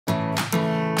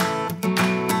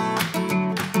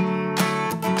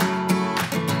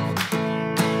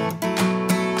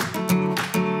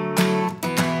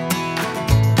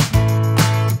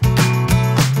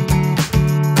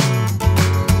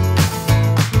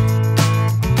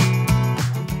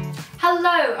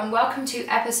welcome to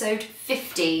episode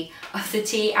 50 of the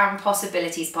Tea and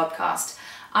Possibilities podcast.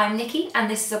 I'm Nikki and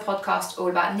this is a podcast all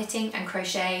about knitting and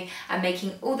crochet and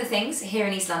making all the things here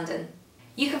in East London.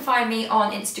 You can find me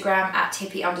on Instagram at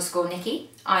hippie_Nikki.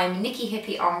 I'm Nikki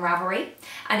Hippie on Ravelry,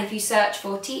 and if you search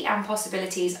for Tea and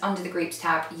Possibilities under the groups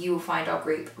tab, you will find our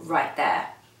group right there.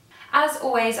 As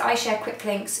always, I share quick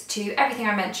links to everything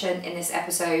I mention in this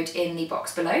episode in the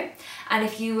box below, and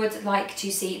if you would like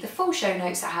to see the full show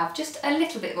notes that have just a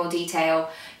little bit more detail,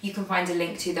 you can find a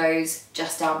link to those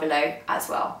just down below as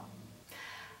well.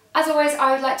 As always,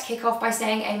 I would like to kick off by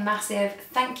saying a massive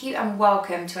thank you and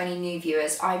welcome to any new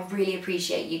viewers. I really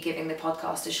appreciate you giving the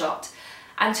podcast a shot.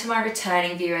 And to my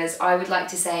returning viewers, I would like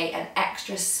to say an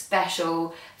extra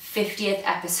special 50th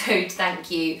episode thank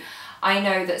you. I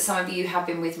know that some of you have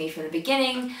been with me from the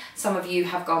beginning, some of you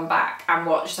have gone back and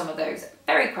watched some of those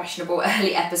very questionable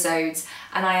early episodes,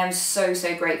 and I am so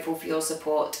grateful for your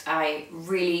support. I'm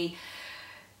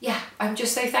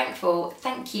just so thankful.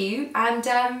 Thank you, and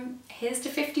here's to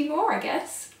 50 more, I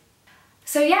guess.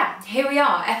 So yeah, here we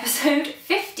are, episode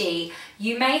 50.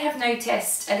 You may have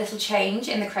noticed a little change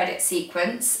in the credit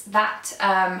sequence. That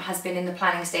has been in the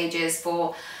planning stages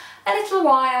for a little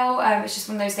while. It's just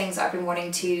one of those things that I've been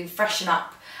wanting to freshen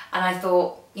up, and I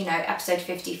thought, you know, episode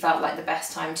 50 felt like the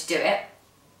best time to do it.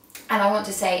 And I want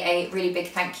to say a really big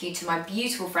thank you to my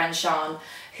beautiful friend Sian,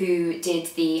 who did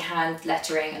the hand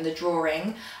lettering and the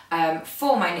drawing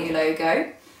for my new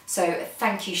logo. So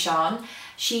thank you, Sian.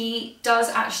 She does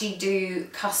actually do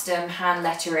custom hand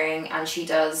lettering and she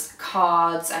does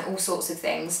cards and all sorts of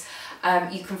things.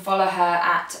 You can follow her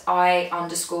at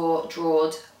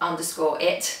I_drawed_it,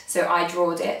 so I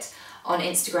drawed it on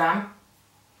Instagram.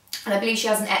 And I believe she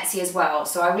has an Etsy as well,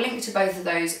 so I will link to both of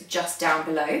those just down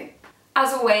below.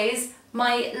 As always,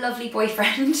 my lovely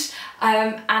boyfriend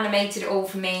animated it all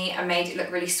for me and made it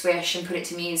look really swish and put it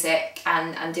to music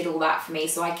and did all that for me,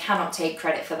 so I cannot take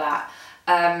credit for that.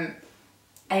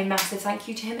 A massive thank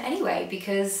you to him anyway,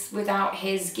 because without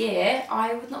his gear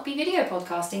I would not be video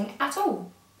podcasting at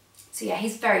all. So yeah,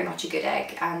 he's very much a good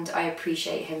egg and I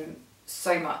appreciate him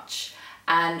so much,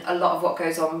 and a lot of what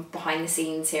goes on behind the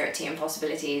scenes here at Tea and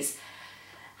Possibilities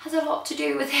has a lot to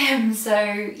do with him. So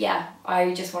yeah,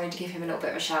 I just wanted to give him a little bit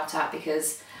of a shout out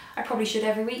because I probably should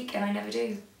every week and I never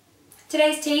do.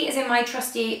 Today's tea is in my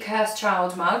trusty Cursed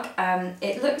Child mug.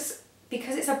 It looks,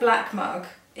 because it's a black mug,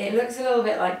 it looks a little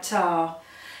bit like tar.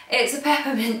 It's a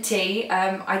peppermint tea.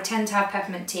 I tend to have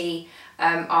peppermint tea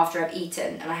after I've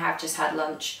eaten, and I have just had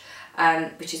lunch,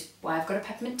 which is why I've got a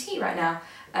peppermint tea right now.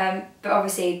 But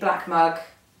obviously black mug,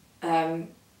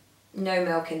 no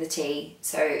milk in the tea,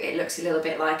 so it looks a little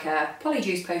bit like a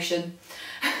polyjuice potion.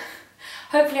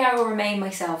 Hopefully I will remain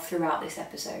myself throughout this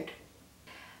episode.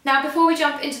 Now, before we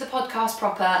jump into the podcast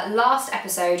proper, last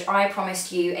episode I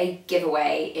promised you a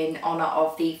giveaway in honour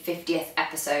of the 50th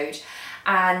episode,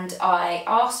 and I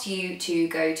asked you to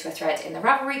go to a thread in the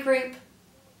Ravelry group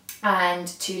and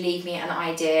to leave me an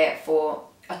idea for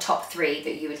a top 3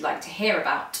 that you would like to hear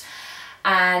about.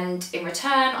 And in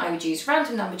return I would use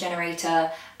random number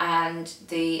generator, and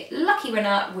the lucky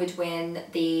winner would win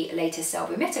the latest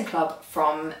Selby Mitten Club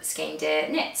from Skein-Deer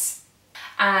Knits.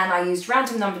 And I used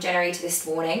random number generator this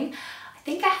morning. I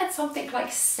think I had something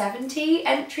like 70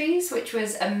 entries, which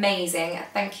was amazing.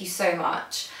 Thank you so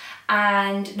much.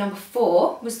 And number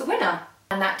 4 was the winner,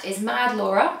 and that is Mad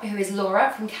Laura, who is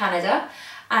Laura from Canada.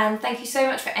 And thank you so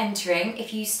much for entering.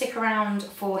 If you stick around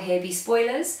for Here Be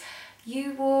Spoilers,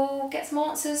 you will get some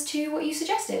answers to what you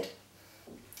suggested.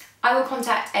 I will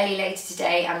contact Ellie later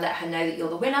today and let her know that you're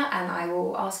the winner, and I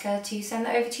will ask her to send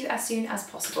that over to you as soon as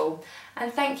possible.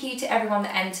 And thank you to everyone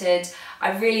that entered.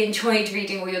 I really enjoyed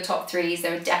reading all your top 3s.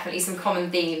 There were definitely some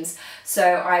common themes, so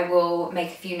I will make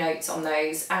a few notes on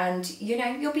those, and you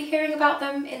know, you'll be hearing about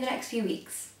them in the next few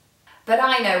weeks. But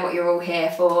I know what you're all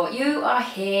here for. You are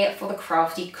here for the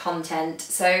crafty content,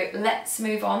 so let's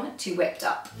move on to Whipped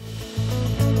Up.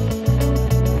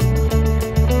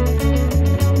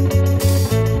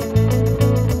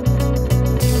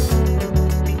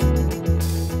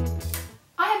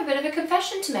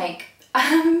 To make.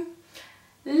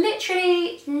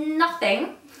 Literally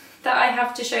nothing that I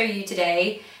have to show you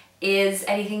today is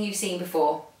anything you've seen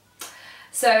before.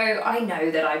 So I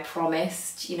know that I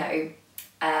promised, you know,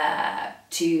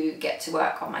 to get to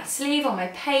work on my sleeve, on my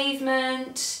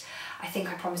pavement. I think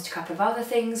I promised a couple of other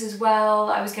things as well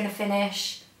I was going to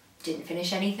finish. Didn't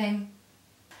finish anything.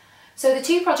 So the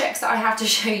 2 projects that I have to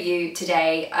show you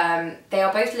today, they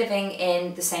are both living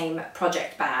in the same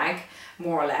project bag,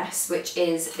 more or less, which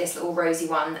is this little rosy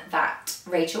one that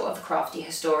Rachel of the Crafty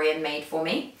Historian made for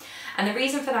me. And the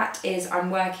reason for that is I'm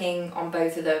working on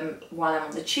both of them while I'm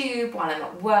on the tube, while I'm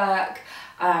at work.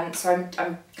 So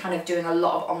I'm kind of doing a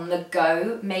lot of on the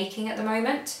go making at the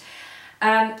moment.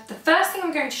 The first thing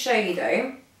I'm going to show you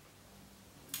though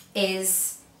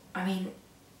is, I mean,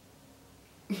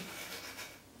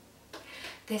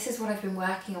 this is what I've been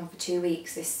working on for 2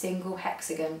 weeks, this single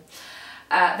hexagon.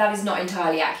 That is not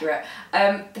entirely accurate.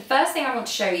 The first thing I want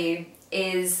to show you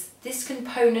is this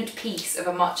component piece of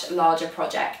a much larger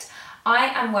project. I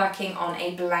am working on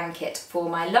a blanket for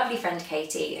my lovely friend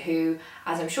Katie, who,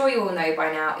 as I'm sure you all know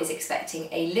by now, is expecting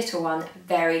a little one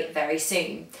very, very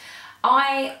soon.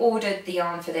 I ordered the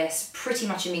yarn for this pretty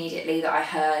much immediately that I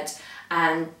heard,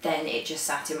 and then it just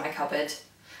sat in my cupboard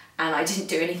and I didn't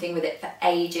do anything with it for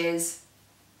ages.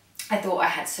 I thought I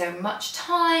had so much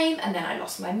time, and then I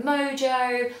lost my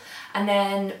mojo, and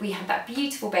then we had that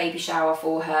beautiful baby shower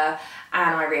for her,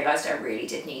 and I realised I really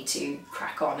did need to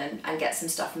crack on and get some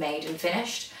stuff made and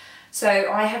finished. So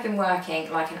I have been working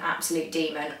like an absolute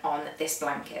demon on this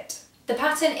blanket. The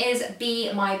pattern is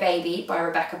Be My Baby by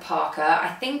Rebecca Parker.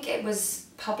 I think it was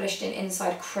published in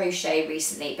Inside Crochet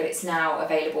recently, but it's now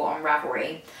available on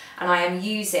Ravelry. And I am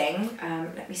using,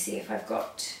 let me see if I've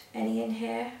got any in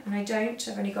here, and I don't.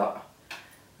 I've only got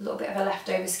a little bit of a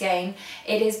leftover skein.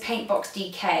 It is Paintbox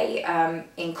DK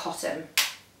in cotton,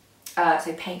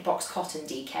 so Paintbox Cotton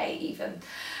DK even,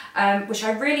 which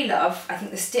I really love. I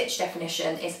think the stitch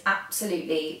definition is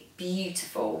absolutely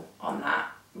beautiful on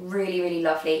that. Really, really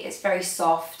lovely. It's very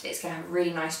soft. It's going to have a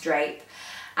really nice drape,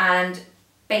 and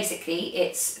basically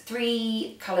it's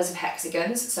 3 colours of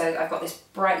hexagons. So I've got this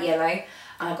bright yellow, and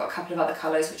I've got a couple of other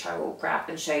colours which I will grab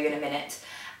and show you in a minute.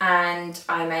 And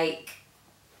I make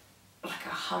like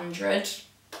 100,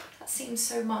 that seems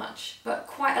so much, but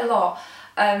quite a lot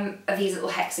of these little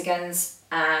hexagons,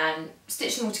 and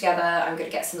stitch them all together. I'm going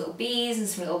to get some little bees and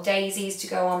some little daisies to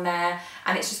go on there,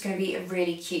 and it's just going to be a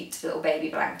really cute little baby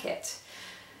blanket.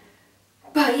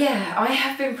 But yeah, I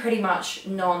have been pretty much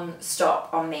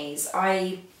non-stop on these.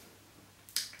 I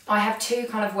have 2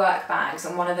 kind of work bags,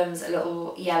 and one of them's a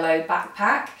little yellow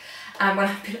backpack. And when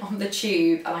I've been on the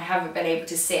tube and I haven't been able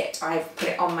to sit, I've put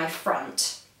it on my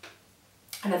front,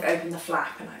 and I've opened the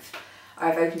flap, and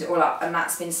I've opened it all up, and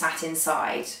that's been sat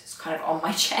inside. It's kind of on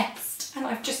my chest, and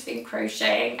I've just been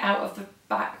crocheting out of the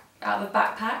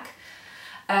backpack.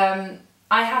 I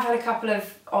have had a couple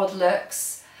of odd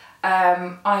looks.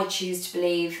 I choose to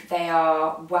believe they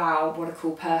are, wow, what a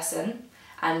cool person,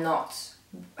 and not,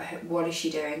 what is she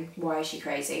doing? Why is she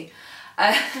crazy?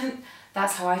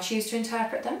 That's how I choose to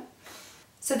interpret them.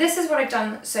 So this is what I've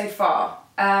done so far.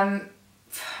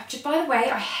 Just by the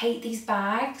way, I hate these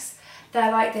bags.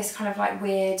 They're like this kind of like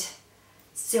weird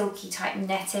silky type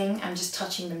netting, and just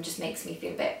touching them just makes me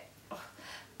feel a bit,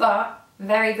 but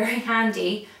very, very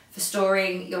handy for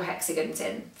storing your hexagons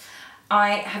in.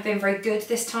 I have been very good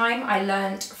this time. I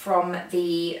learned from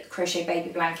the crochet baby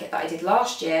blanket that I did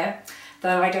last year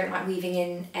that I don't like weaving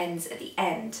in ends at the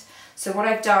end. So what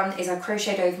I've done is I've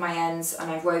crocheted over my ends,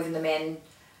 and I've woven them in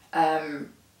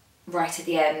right at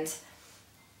the end,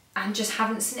 and just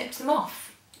haven't snipped them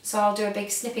off. So I'll do a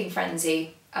big snipping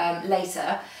frenzy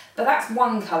later, but that's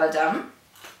one colour done.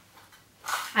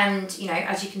 And you know,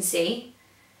 as you can see,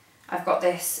 I've got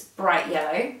this bright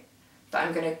yellow that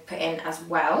I'm going to put in as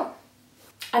well.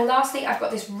 And lastly, I've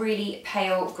got this really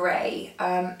pale grey.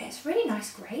 It's a really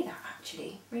nice grey, that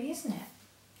actually, really, isn't it?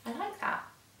 I like that.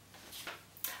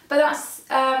 But that's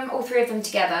all 3 of them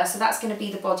together, so that's going to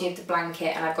be the body of the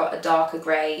blanket, and I've got a darker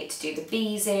grey to do the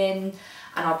bees in,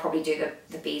 and I'll probably do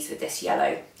the bees with this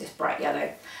yellow, this bright yellow.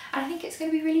 And I think it's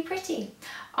going to be really pretty.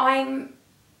 I'm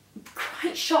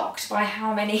quite shocked by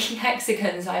how many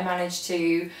hexagons I managed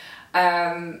to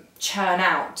churn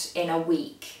out in a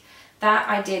week. That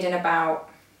I did in about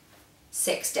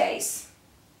 6 days,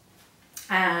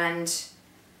 and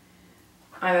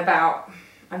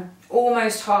I'm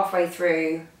almost halfway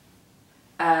through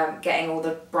getting all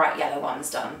the bright yellow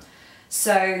ones done,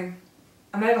 so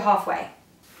I'm over halfway.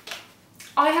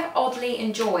 I have oddly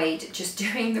enjoyed just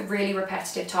doing the really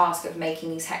repetitive task of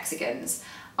making these hexagons.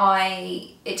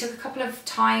 It took a couple of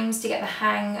times to get the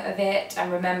hang of it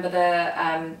and remember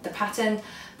the pattern,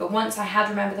 but once I had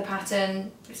remembered the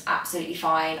pattern, it was absolutely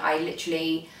fine. I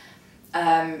literally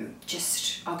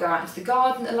I'll go out into the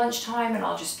garden at lunchtime, and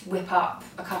I'll just whip up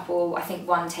a couple. I think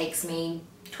one takes me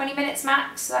 20 minutes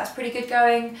max, so that's pretty good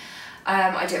going.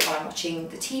 I do it while I'm watching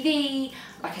the TV.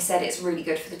 Like I said, it's really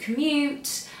good for the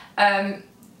commute.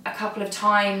 A couple of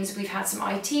times we've had some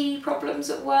IT problems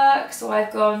at work, so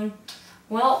I've gone,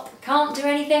 well, can't do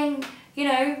anything, you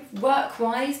know,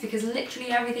 work-wise, because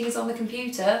literally everything is on the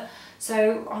computer.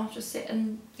 So I'll just sit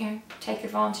and, you know, take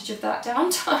advantage of that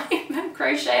downtime and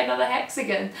crochet another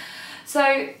hexagon. So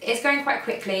it's going quite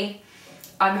quickly.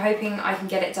 I'm hoping I can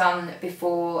get it done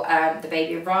before the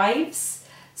baby arrives.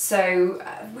 So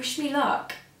wish me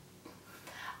luck.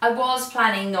 I was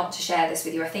planning not to share this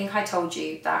with you. I think I told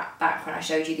you that back when I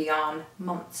showed you the yarn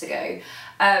months ago.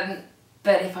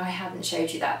 But if I hadn't showed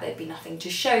you that, there'd be nothing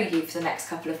to show you for the next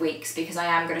couple of weeks, because I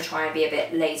am going to try and be a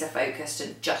bit laser focused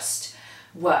and just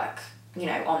work, you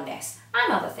know, on this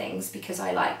and other things, because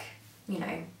I like, you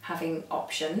know, having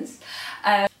options.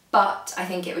 But I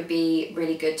think it would be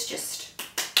really good to just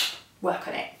work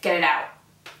on it, get it out.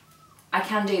 I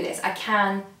can do this. I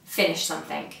can finish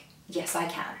something. Yes, I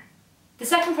can. The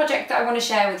second project that I want to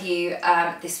share with you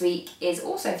this week is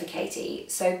also for Katie.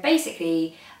 So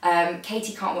basically,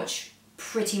 Katie can't watch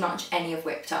pretty much any of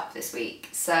Whipped Up this week.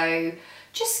 So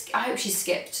I hope she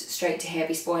skipped straight to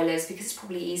heavy spoilers, because it's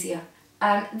probably easier.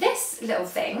 This little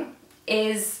thing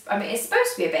is, I mean, it's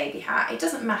supposed to be a baby hat. It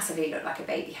doesn't massively look like a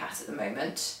baby hat at the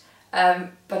moment,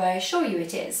 but I assure you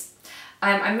it is.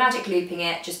 I'm magic looping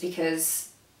it just because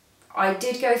I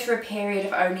did go through a period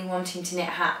of only wanting to knit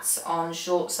hats on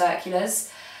short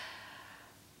circulars,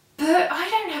 but I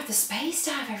don't have the space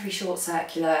to have every short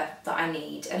circular that I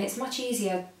need, and it's much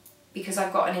easier because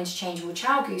I've got an interchangeable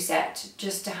Chalgu set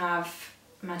just to have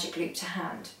magic loop to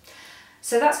hand.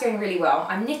 So that's going really well.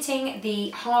 I'm knitting the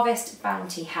Harvest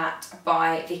Bounty hat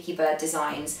by Vicky Bird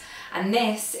Designs, and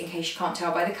this, in case you can't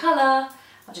tell by the colour,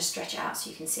 I'll just stretch it out so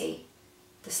you can see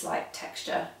the slight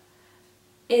texture,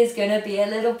 is gonna be a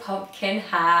little pumpkin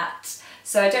hat.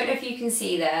 So I don't know if you can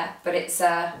see there, but it's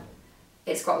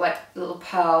got like little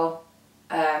pearl,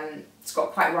 it's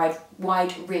got quite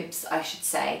wide ribs, I should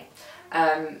say,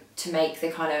 to make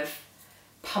the kind of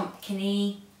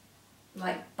pumpkin-y,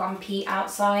 like bumpy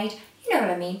outside. You know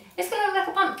what I mean? It's gonna look like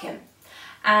a pumpkin.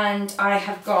 And I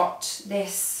have got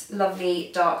this lovely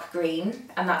dark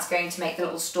green, and that's going to make the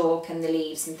little stalk and the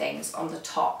leaves and things on the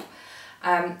top.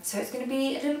 So it's going to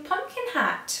be a little pumpkin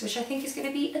hat, which I think is going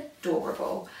to be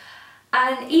adorable.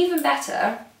 And even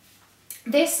better,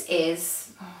 this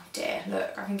is, oh dear,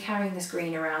 look, I've been carrying this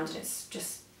green around and it's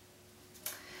just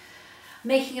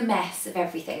making a mess of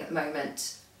everything at the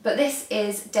moment. But this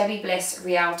is Debbie Bliss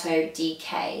Rialto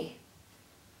DK.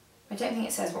 I don't think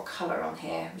it says what colour on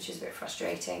here, which is a bit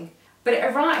frustrating. But it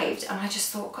arrived and I just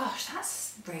thought, gosh,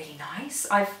 that's really nice.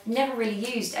 I've never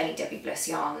really used any Debbie Bliss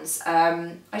yarns.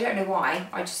 I don't know why,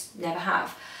 I just never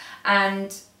have.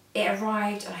 And it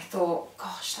arrived and I thought,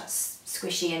 gosh, that's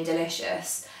squishy and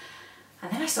delicious.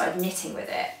 And then I started knitting with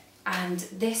it, and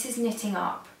this is knitting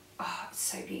up. Oh, it's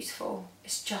so beautiful.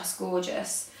 It's just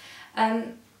gorgeous.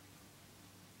 It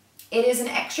is an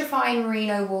extra fine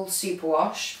merino wool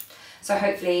superwash. So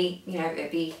hopefully, you know, it'd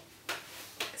be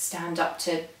stand up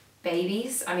to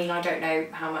babies. I mean, I don't know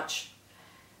how much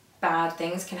bad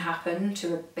things can happen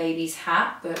to a baby's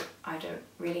hat, but I don't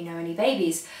really know any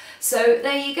babies. So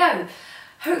there you go.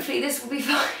 Hopefully this will be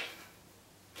fine.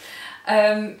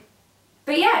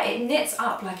 But yeah, it knits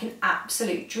up like an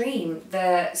absolute dream.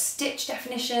 The stitch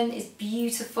definition is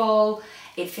beautiful.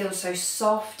 It feels so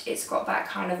soft. It's got that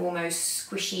kind of almost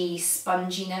squishy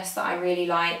sponginess that I really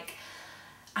like.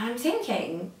 And I'm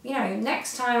thinking, you know,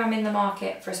 next time I'm in the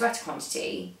market for a sweater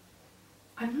quantity,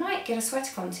 I might get a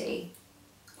sweater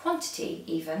quantity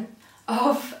even,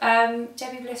 of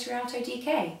Debbie Bliss Rialto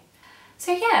DK.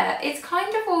 So yeah, it's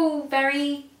kind of all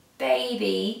very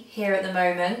baby here at the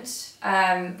moment,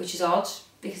 which is odd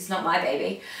because it's not my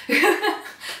baby.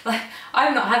 Like,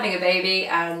 I'm not having a baby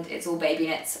and it's all baby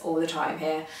knits all the time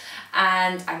here.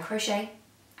 And crochet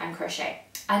and crochet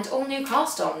and all new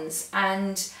cast-ons,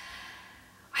 and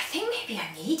I think maybe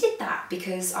I needed that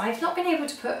because I've not been able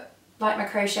to put like my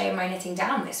crochet and my knitting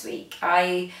down this week.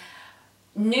 I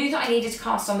knew that I needed to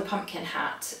cast on the pumpkin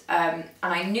hat, and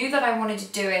I knew that I wanted to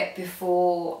do it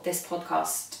before this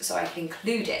podcast so I could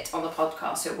include it on the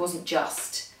podcast, so it wasn't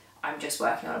just, I'm just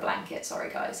working on a blanket, sorry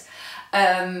guys.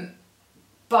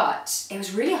 But it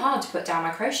was really hard to put down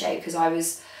my crochet because I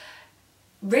was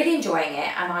really enjoying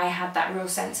it, and I had that real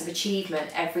sense of achievement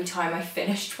every time I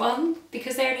finished one,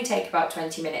 because they only take about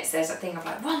 20 minutes. There's that thing of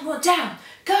like, one more down,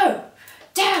 go,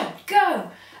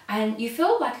 and you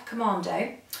feel like a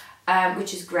commando,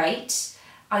 which is great.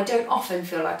 I don't often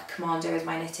feel like a commando with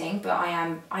my knitting, but I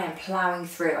am ploughing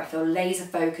through. I feel laser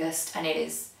focused, and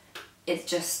it's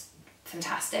just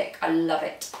fantastic. I love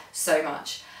it so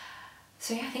much.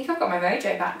 So yeah, I think I've got my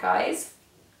mojo back, guys.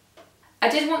 I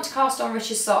did want to cast on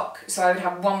Rich's sock, so I would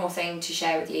have one more thing to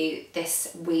share with you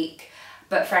this week,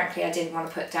 but frankly I didn't want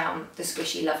to put down the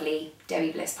squishy lovely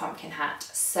Debbie Bliss pumpkin hat.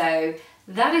 So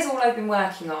that is all I've been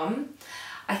working on.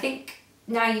 I think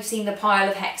now you've seen the pile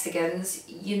of hexagons,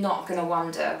 you're not going to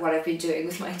wonder what I've been doing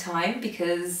with my time,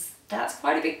 because that's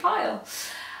quite a big pile.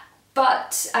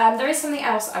 But there is something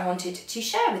else I wanted to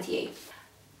share with you.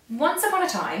 Once upon a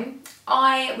time,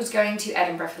 I was going to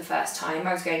Edinburgh for the first time.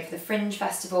 I was going for the Fringe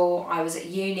Festival. I was at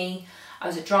uni. I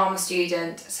was a drama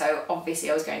student, so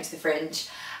obviously I was going to the Fringe.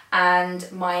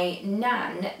 And my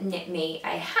nan knit me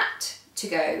a hat to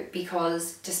go,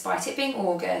 because despite it being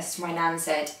August, my nan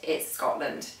said, it's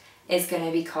Scotland. It's going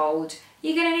to be cold.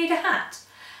 You're going to need a hat.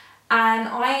 And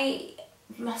I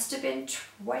must have been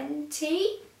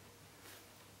 20.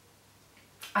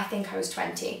 I think I was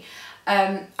 20.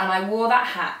 And I wore that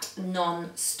hat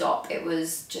non-stop. It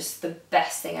was just the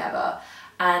best thing ever.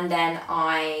 And then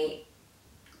I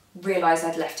realised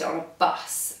I'd left it on a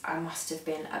bus. I must have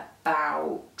been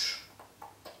about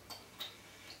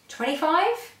 25.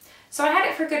 So I had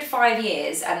it for a good 5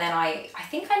 years, and then I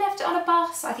think I left it on a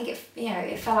bus. I think it, you know,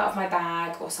 it fell out of my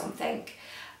bag or something.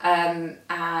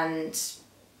 And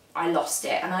I lost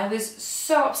it, and I was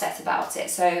so upset about it.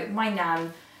 So my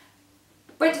nan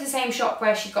went to the same shop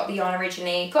where she got the yarn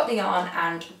originally, got the yarn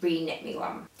and re-knit me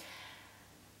one.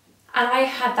 And I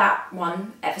had that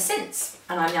one ever since,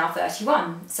 and I'm now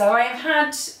 31. So I have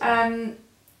had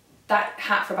that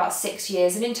hat for about 6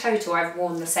 years, and in total I've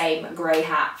worn the same grey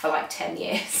hat for like 10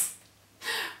 years,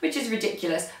 which is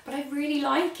ridiculous, but I really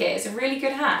like it. It's a really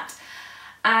good hat.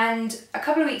 And a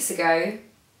couple of weeks ago,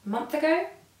 a month ago,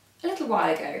 a little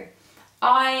while ago,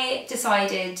 I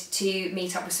decided to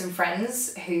meet up with some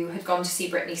friends who had gone to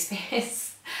see Britney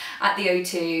Spears at the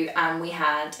O2, and we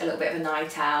had a little bit of a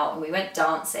night out and we went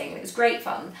dancing, and it was great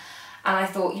fun. And I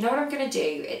thought, you know what I'm going to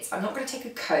do? I'm not going to take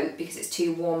a coat because it's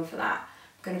too warm for that.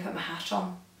 I'm going to put my hat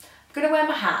on. I'm going to wear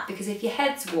my hat because if your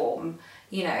head's warm,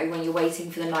 you know, when you're waiting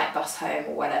for the night bus home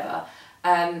or whatever,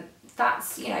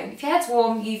 that's, you know, if your head's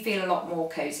warm, you feel a lot more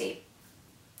cosy.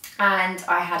 And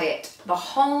I had it the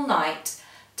whole night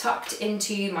tucked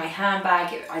into my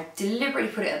handbag. I deliberately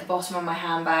put it at the bottom of my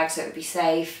handbag so it would be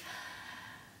safe.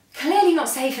 Clearly not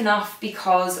safe enough,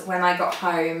 because when I got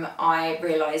home I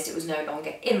realised it was no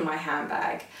longer in my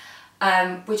handbag,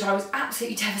 which I was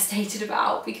absolutely devastated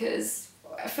about, because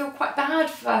I feel quite bad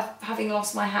for having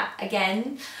lost my hat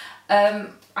again.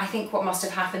 I think what must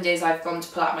have happened is I've gone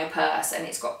to pull out my purse and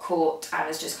it's got caught and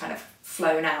has just kind of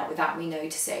flown out without me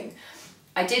noticing.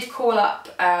 I did call up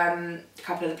a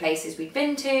couple of the places we'd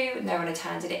been to, no one had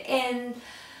handed it in.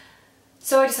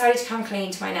 So I decided to come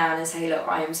clean to my nan and say, look,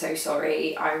 I am so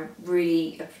sorry. I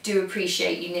really do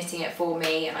appreciate you knitting it for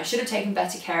me, and I should have taken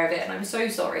better care of it, and I'm so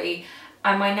sorry.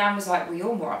 And my nan was like, well,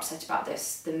 you're more upset about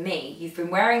this than me. You've been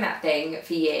wearing that thing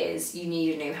for years. You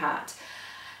need a new hat.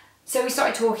 So we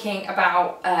started talking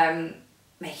about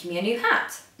making me a new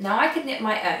hat. Now I could knit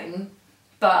my own,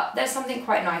 but there's something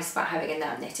quite nice about having a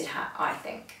nan knitted hat, I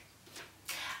think.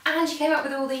 And she came up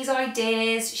with all these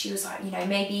ideas. She was like, you know,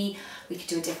 maybe we could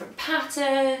do a different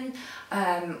pattern,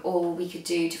 or we could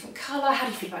do different colour. How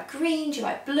do you feel about green? Do you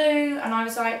like blue? And I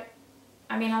was like,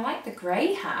 I mean, I like the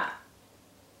grey hat.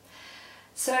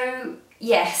 So,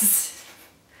 yes,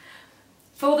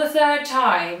 for the third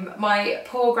time, my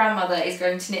poor grandmother is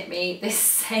going to knit me this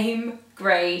same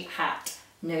grey hat.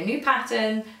 No new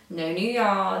pattern, no new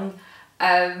yarn.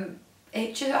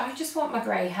 I just want my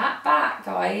grey hat back,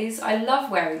 guys. I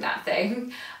love wearing that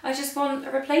thing. I just want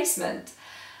a replacement.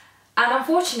 And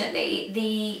unfortunately,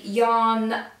 the yarn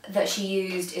that she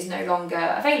used is no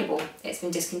longer available. It's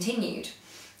been discontinued.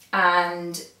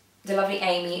 And the lovely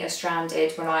Amy is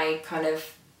stranded when I kind of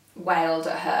wailed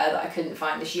at her that I couldn't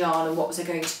find this yarn and what was I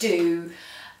going to do.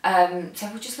 So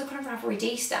we'll just look on a Ravelry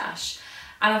D stash.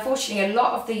 And unfortunately, a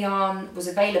lot of the yarn was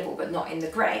available, but not in the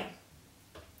grey.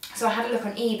 So I had a look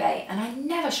on eBay, and I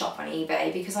never shop on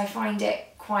eBay because I find it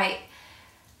quite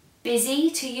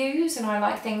busy to use, and I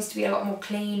like things to be a lot more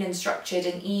clean and structured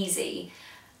and easy.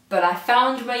 But I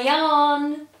found my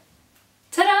yarn!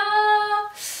 Ta-da!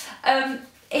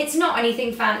 It's not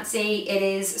anything fancy. It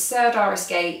is Sirdar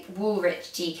Escape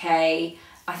Wool-Rich DK.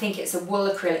 I think it's a wool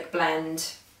acrylic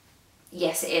blend.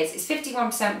 Yes, it is. It's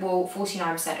 51% wool,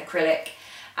 49% acrylic,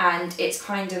 and it's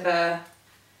kind of a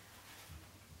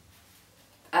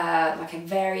like a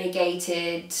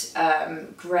variegated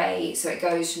grey. So it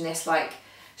goes from this like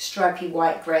stripy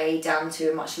white grey down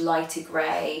to a much lighter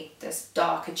grey. There's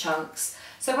darker chunks.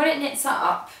 So when it knits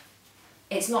up,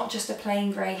 it's not just a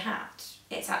plain grey hat.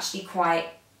 It's actually quite,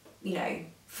 you know,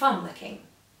 fun looking.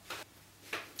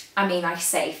 I mean, I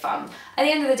say fun. At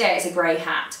the end of the day, it's a grey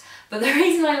hat. But the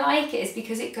reason I like it is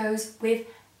because it goes with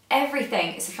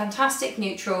everything. It's a fantastic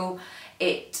neutral.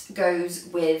 It goes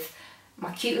with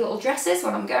my cute little dresses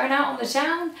when I'm going out on the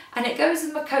town, and it goes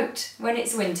with my coat when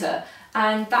it's winter,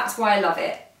 and that's why I love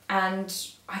it. And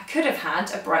I could have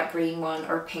had a bright green one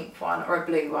or a pink one or a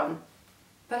blue one,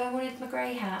 but I wanted my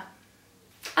grey hat.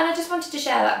 And I just wanted to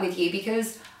share that with you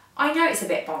because I know it's a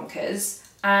bit bonkers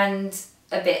and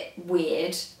a bit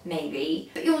weird maybe,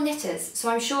 but you're knitters,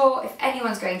 so I'm sure if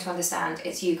anyone's going to understand,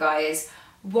 it's you guys,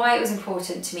 why it was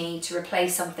important to me to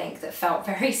replace something that felt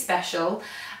very special,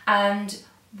 and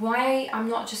why I'm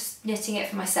not just knitting it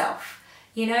for myself.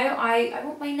 You know, I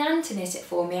want my nan to knit it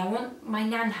for me, I want my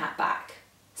nan hat back.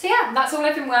 So yeah, that's all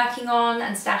I've been working on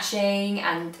and stashing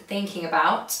and thinking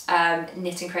about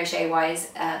knit and crochet wise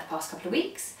the past couple of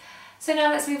weeks. So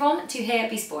now let's move on to Here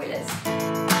Be Spoilers.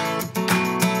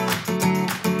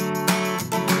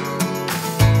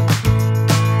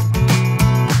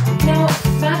 Now,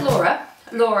 Mad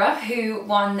Laura, who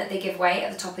won the giveaway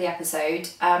at the top of the episode,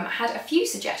 had a few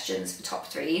suggestions for top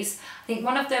threes. I think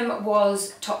one of them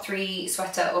was top 3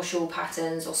 sweater or shawl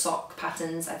patterns or sock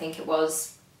patterns, I think it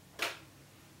was.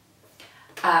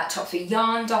 Top 3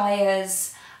 yarn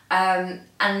dyers, and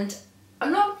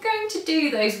I'm not going to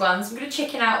do those ones. I'm going to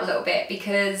chicken out a little bit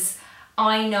because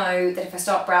I know that if I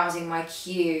start browsing my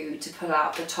queue to pull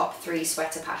out the top 3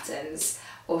 sweater patterns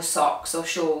or socks or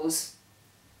shawls,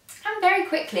 I'm very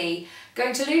quickly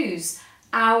going to lose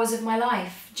hours of my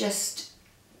life just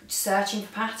searching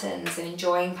for patterns and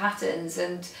enjoying patterns,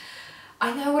 and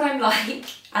I know what I'm like,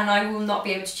 and I will not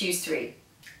be able to choose 3.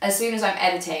 As soon as I'm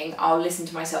editing, I'll listen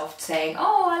to myself saying,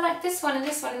 oh, I like this one and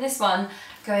this one and this one,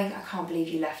 going, I can't believe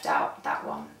you left out that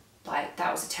one. Like,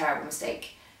 that was a terrible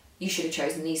mistake. You should have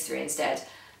chosen these 3 instead.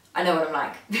 I know what I'm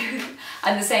like.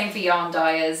 And the same for yarn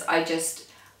dyers. I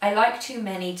like too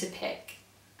many to pick.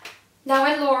 Now,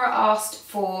 when Laura asked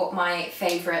for my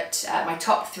favourite, my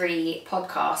top 3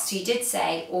 podcasts, she did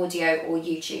say audio or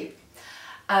YouTube.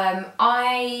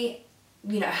 I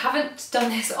haven't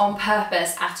done this on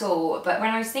purpose at all, but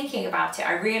when I was thinking about it,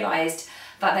 I realised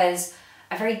that there's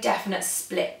a very definite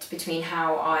split between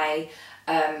how I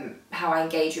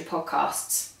engage with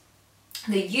podcasts.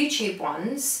 The YouTube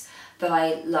ones that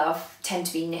I love tend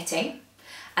to be knitting,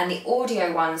 and the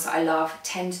audio ones that I love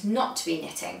tend not to be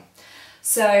knitting.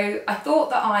 So I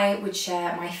thought that I would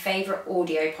share my favourite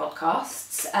audio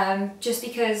podcasts, just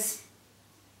because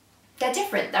they're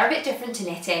different. They're a bit different to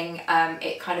knitting.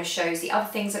 It kind of shows the other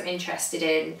things I'm interested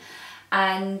in,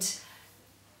 and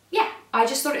yeah, I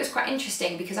just thought it was quite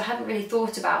interesting because I hadn't really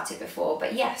thought about it before.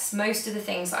 But yes, most of the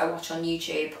things that I watch on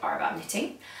YouTube are about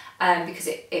knitting, because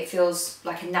it feels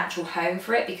like a natural home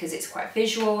for it because it's quite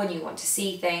visual and you want to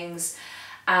see things.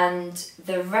 And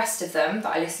the rest of them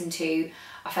that I listen to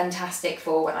are fantastic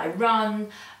for when I run,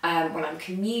 when I'm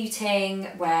commuting,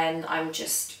 when I'm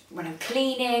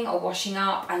cleaning or washing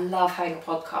up. I love having a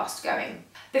podcast going.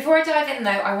 Before I dive in though,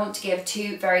 I want to give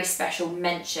 2 very special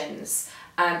mentions.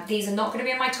 These are not going to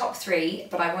be in my top 3,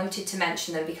 but I wanted to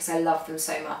mention them because I love them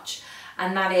so much.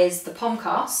 And that is the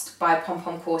Pomcast by Pom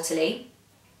Pom Quarterly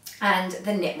and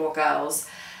the Knitmore Girls.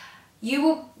 You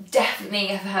will definitely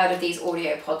have heard of these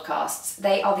audio podcasts.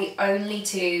 They are the only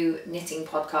 2 knitting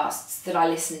podcasts that I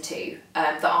listen to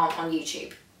that aren't on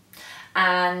YouTube.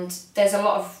 And there's a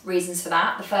lot of reasons for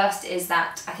that. The first is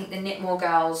that I think the Knitmore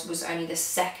Girls was only the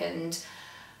 2nd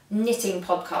knitting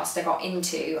podcast I got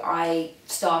into. I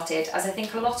started, as I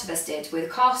think a lot of us did,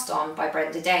 with Cast On by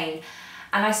Brenda Dane.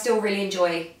 And I still really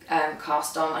enjoy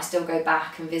Cast On. I still go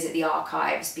back and visit the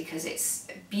archives because it's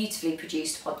a beautifully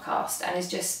produced podcast and it's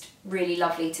just really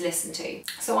lovely to listen to.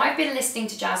 So I've been listening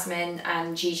to Jasmine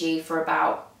and Gigi for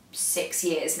about 6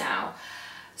 years now.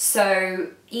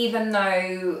 So even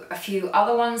though a few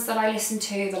other ones that I listen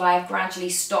to that I've gradually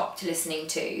stopped listening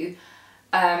to,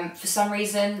 for some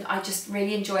reason I just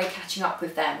really enjoy catching up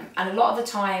with them. And a lot of the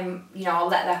time, I'll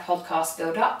let their podcast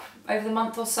build up over the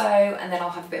month or so and then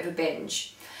I'll have a bit of a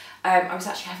binge. I was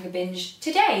actually having a binge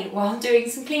today while I'm doing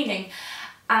some cleaning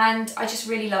and I just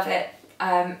really love it.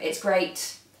 It's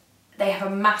great. They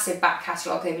have a massive back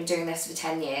catalogue. They've been doing this for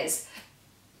 10 years.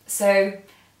 So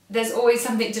there's always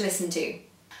something to listen to.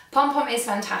 Pom Pom is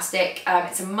fantastic.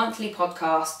 It's a monthly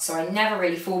podcast, so I never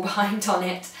really fall behind on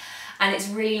it. And it's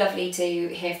really lovely to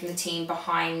hear from the team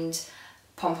behind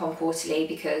Pom Pom Quarterly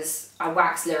because I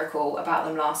waxed lyrical about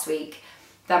them last week.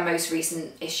 Their most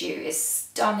recent issue is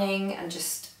stunning and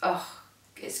it's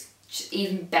just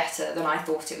even better than I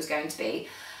thought it was going to be.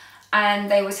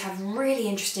 And they always have really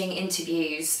interesting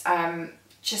interviews,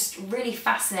 just really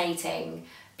fascinating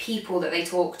people that they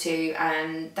talk to,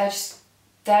 and they're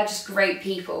just great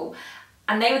people.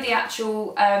 And they were the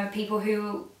actual people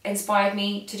who inspired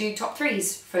me to do top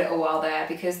 3s for a little while there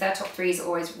because their top 3s are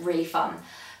always really fun.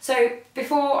 So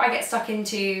before I get stuck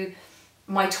into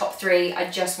my top 3, I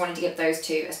just wanted to give those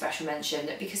 2 a special mention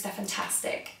because they're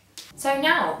fantastic. So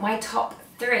now, my top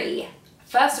 3.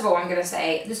 First of all, I'm going to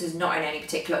say, this is not in any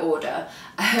particular order.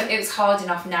 It was hard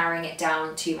enough narrowing it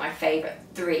down to my favourite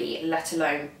 3, let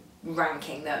alone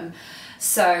ranking them.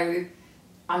 So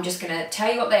I'm just going to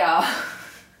tell you what they are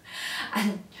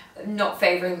and not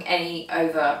favouring any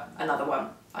over another one.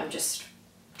 I'm just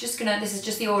gonna, this is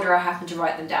just the order I happen to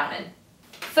write them down in.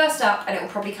 First up, and it will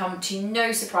probably come to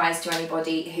no surprise to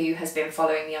anybody who has been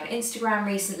following me on Instagram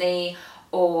recently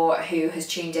or who has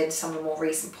tuned in to some of the more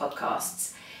recent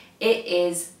podcasts, it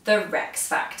is the Rex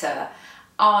Factor.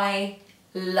 I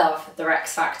love the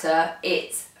Rex Factor.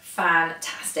 It's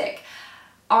fantastic.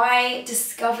 I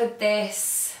discovered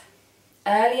this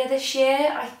earlier this year,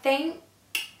 I think.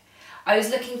 I was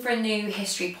looking for a new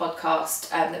history podcast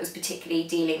that was particularly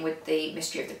dealing with the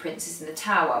mystery of the Princes in the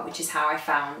Tower, which is how I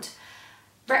found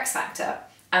Rex Factor.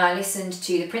 And I listened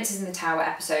to the Princes in the Tower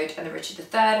episode and the Richard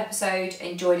III episode,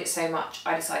 enjoyed it so much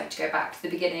I decided to go back to the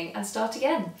beginning and start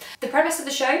again. The premise of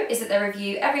the show is that they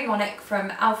review every monarch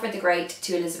from Alfred the Great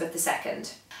to Elizabeth II.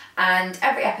 And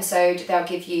every episode they'll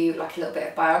give you like a little bit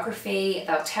of biography,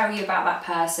 they'll tell you about that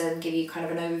person, give you kind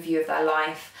of an overview of their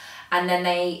life, and then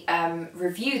they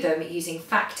review them using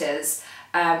factors,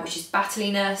 which is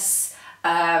battliness,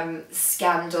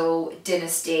 scandal,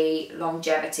 dynasty,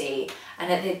 longevity, and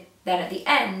then at the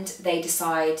end they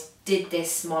decide, did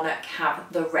this monarch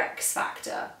have the Rex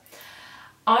Factor?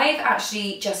 I've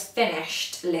actually just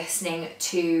finished listening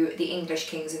to the English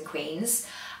Kings and Queens.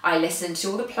 I listened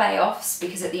to all the playoffs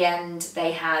because at the end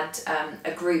they had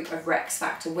a group of Rex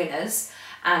Factor winners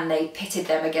and they pitted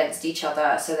them against each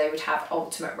other so they would have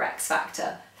ultimate Rex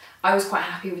Factor. I was quite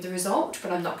happy with the result,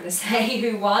 but I'm not going to say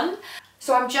who won.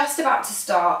 So I'm just about to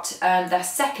start their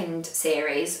second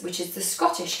series, which is the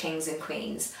Scottish Kings and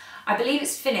Queens. I believe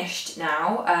it's finished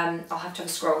now. I'll have to have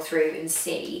a scroll through and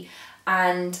see.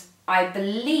 And I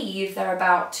believe they're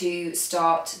about to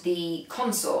start the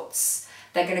consorts.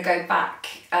 They're going to go back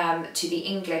to the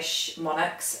English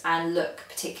monarchs and look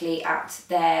particularly at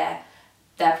their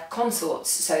consorts,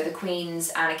 so the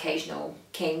queens and occasional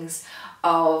kings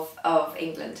of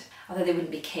England. Although they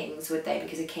wouldn't be kings, would they?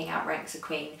 Because a king outranks a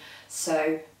queen.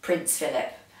 So Prince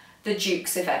Philip, the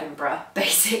Dukes of Edinburgh,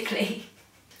 basically.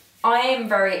 I am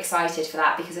very excited for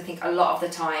that because I think a lot of the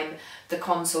time the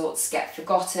consorts get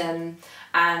forgotten,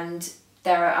 and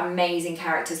there are amazing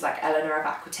characters like Eleanor of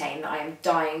Aquitaine that I am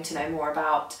dying to know more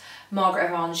about. Margaret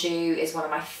of Anjou is one of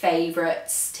my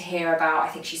favourites to hear about. I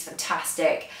think she's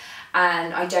fantastic,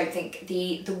 and I don't think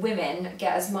the women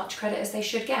get as much credit as they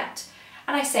should get.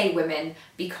 And I say women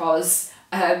because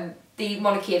the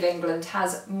monarchy of England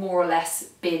has more or less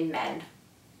been men.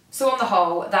 So on the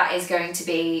whole, that is going to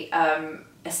be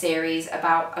a series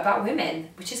about women,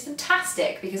 which is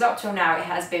fantastic because up till now it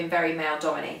has been very male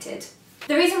dominated.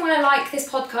 The reason why I like this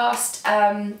podcast,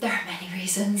 there are many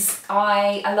reasons.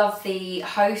 I love the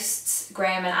hosts.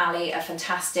 Graham and Ali are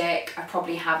fantastic. I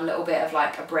probably have a little bit of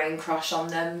like a brain crush on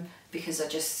them because I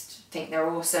just think they're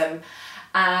awesome.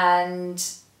 And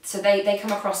so they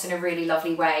come across in a really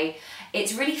lovely way.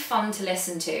 It's really fun to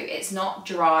listen to. It's not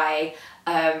dry.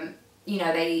 You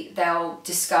know, they'll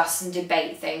discuss and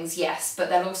debate things, yes, but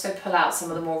they'll also pull out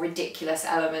some of the more ridiculous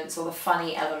elements or the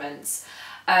funny elements,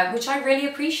 which I really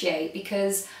appreciate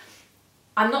because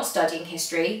I'm not studying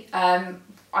history.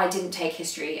 I didn't take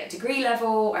history at degree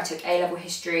level. I took A-level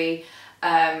history,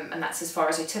 and that's as far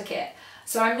as I took it.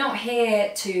 So I'm not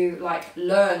here to like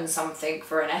learn something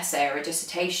for an essay or a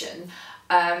dissertation.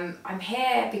 I'm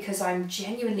here because I'm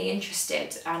genuinely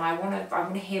interested and I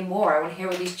want to hear more. I want to hear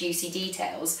all these juicy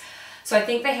details. So I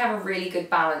think they have a really good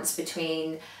balance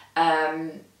between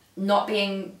not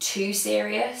being too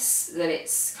serious, that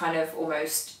it's kind of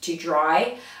almost too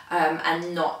dry,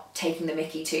 and not taking the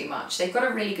mickey too much. They've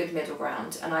got a really good middle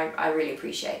ground and I really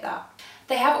appreciate that.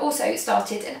 They have also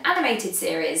started an animated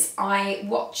series. I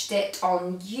watched it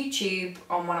on YouTube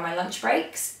on one of my lunch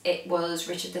breaks. It was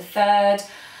Richard III.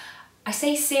 I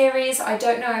say series, I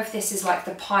don't know if this is like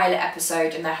the pilot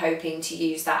episode and they're hoping to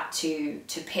use that to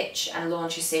pitch and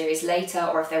launch a series later,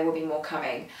 or if there will be more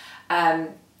coming. I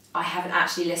haven't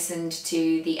actually listened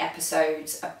to the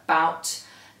episodes about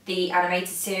the animated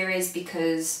series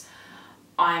because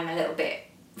I'm a little bit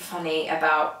funny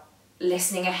about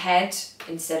listening ahead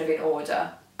instead of in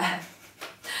order.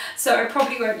 So I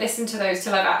probably won't listen to those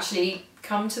till I've actually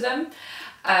come to them.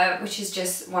 Which is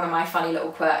just one of my funny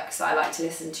little quirks. I like to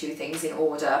listen to things in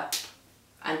order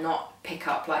and not pick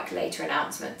up like later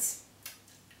announcements.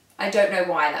 I don't know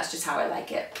why, that's just how I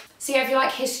like it. So yeah, if you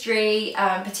like history,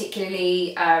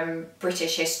 particularly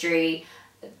British history,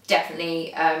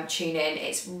 definitely tune in.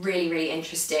 It's really, really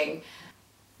interesting.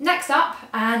 Next up,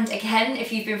 and again,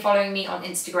 if you've been following me on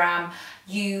Instagram,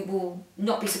 you will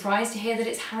not be surprised to hear that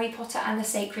it's Harry Potter and the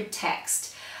Sacred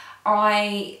Text.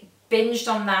 I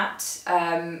binged on that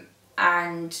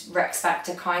and Rex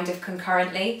Factor kind of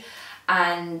concurrently,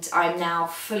 and I'm now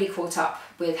fully caught up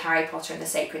with Harry Potter and the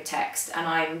Sacred Text, and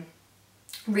I'm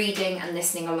reading and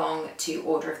listening along to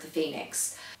Order of the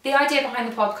Phoenix. The idea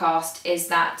behind the podcast is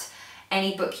that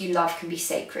any book you love can be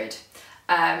sacred.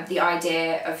 The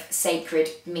idea of sacred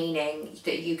meaning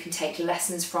that you can take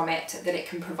lessons from it, that it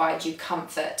can provide you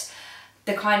comfort.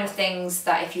 The kind of things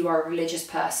that if you are a religious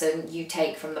person, you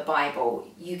take from the Bible.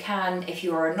 You can, if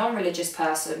you are a non-religious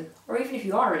person, or even if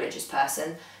you are a religious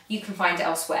person, you can find it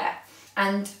elsewhere.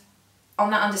 And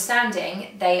on that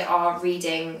understanding, they are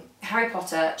reading Harry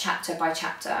Potter chapter by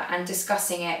chapter and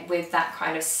discussing it with that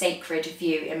kind of sacred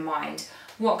view in mind.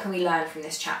 What can we learn from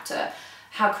this chapter?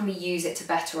 How can we use it to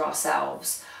better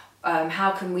ourselves?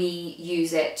 How can we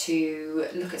use it to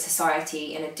look at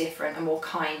society in a different, a more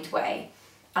kind way?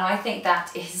 And I think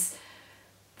that is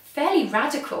fairly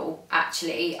radical,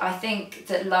 actually. I think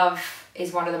that love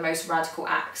is one of the most radical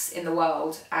acts in the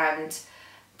world, and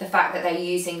the fact that they're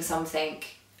using something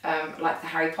like the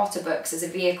Harry Potter books as a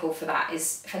vehicle for that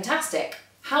is fantastic.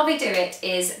 How they do it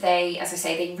is they, as I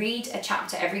say, they read a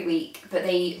chapter every week, but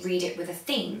they read it with a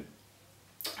theme.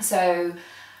 So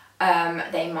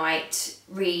they might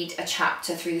read a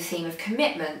chapter through the theme of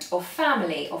commitment or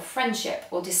family or friendship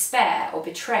or despair or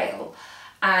betrayal,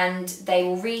 and they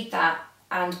will read that,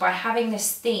 and by having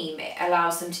this theme it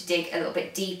allows them to dig a little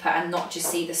bit deeper and not just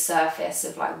see the surface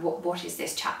of like what is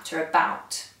this chapter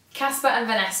about. Casper and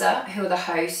Vanessa, who are the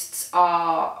hosts,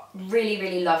 are really,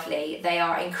 really lovely. They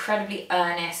are incredibly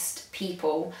earnest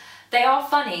people. They are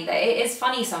funny. It is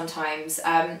funny sometimes,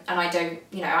 and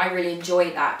I really enjoy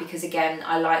that because, again,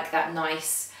 I like that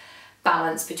nice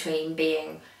balance between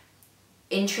being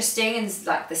interesting and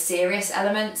like the serious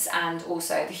elements and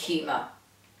also the humour.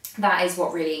 That is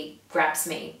what really grabs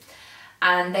me.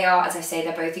 And they are, as I say,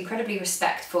 they're both incredibly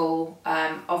respectful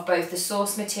of both the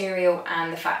source material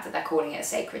and the fact that they're calling it a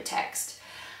sacred text.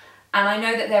 And I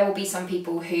know that there will be some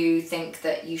people who think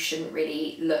that you shouldn't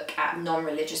really look at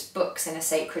non-religious books in a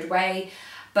sacred way.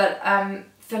 But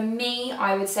for me,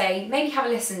 I would say maybe have a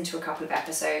listen to a couple of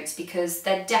episodes because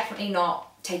they're definitely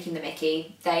not taking the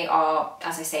mickey. They are,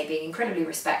 as I say, being incredibly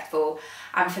respectful.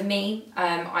 And for me,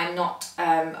 I'm not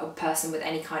a person with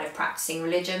any kind of practicing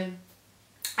religion.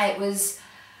 It was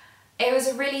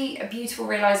a beautiful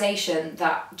realisation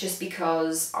that just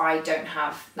because I don't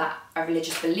have a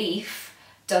religious belief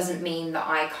doesn't mean that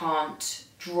I can't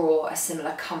draw a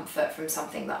similar comfort from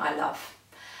something that I love.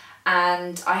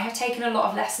 And I have taken a lot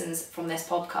of lessons from this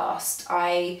podcast.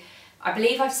 I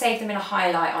believe I've saved them in a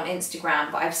highlight on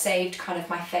Instagram, but I've saved kind of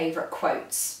my favourite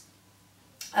quotes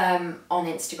on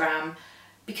Instagram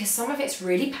because some of it's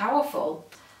really powerful.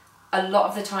 A lot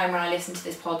of the time when I listen to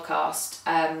this podcast,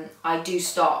 I do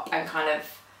stop and kind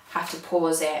of have to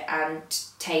pause it and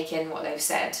take in what they've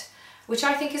said, which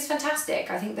I think is fantastic.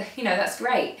 I think that, that's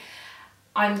great.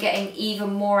 I'm getting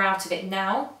even more out of it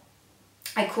now.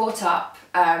 I caught up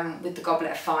with the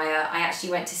Goblet of Fire. I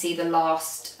actually went to see the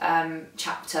last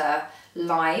chapter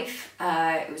live.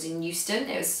 It was in Euston.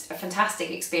 It was a fantastic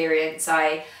experience.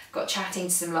 I got chatting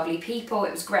to some lovely people.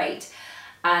 It was great.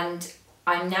 And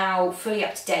I'm now fully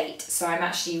up to date, so I'm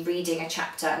actually reading a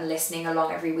chapter and listening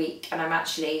along every week, and I'm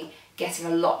actually getting a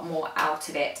lot more out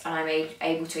of it, and I'm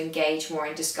able to engage more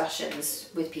in discussions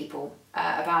with people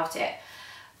about it.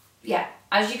 Yeah,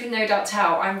 as you can no doubt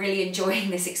tell, I'm really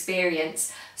enjoying this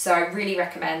experience, so I really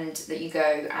recommend that you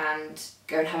go and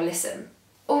have a listen.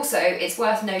 Also, it's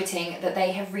worth noting that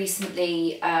they have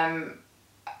recently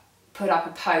put up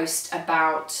a post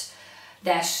about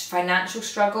their financial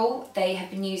struggle. They have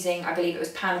been using, I believe it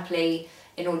was Panoply,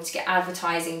 in order to get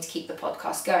advertising to keep the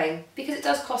podcast going, because it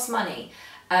does cost money.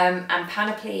 And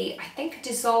Panoply, I think, are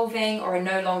dissolving or are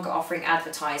no longer offering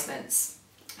advertisements.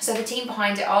 So the team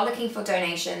behind it are looking for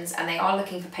donations and they are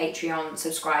looking for Patreon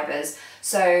subscribers.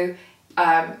 So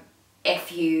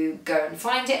if you go and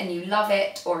find it and you love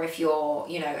it, or if you're,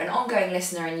 an ongoing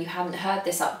listener and you haven't heard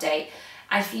this update,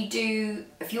 and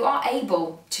if you are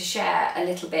able to share a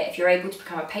little bit, if you're able to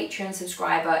become a Patreon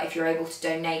subscriber, if you're able to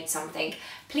donate something,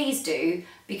 please do,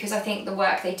 because I think the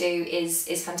work they do is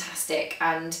fantastic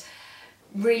and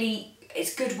really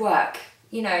it's good work.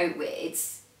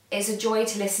 It's a joy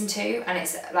to listen to, and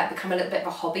it's like become a little bit of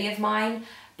a hobby of mine,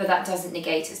 but that doesn't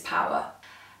negate its power.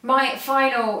 My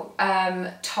final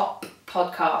top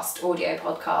podcast, audio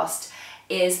podcast,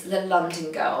 is the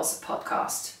London Girls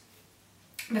podcast.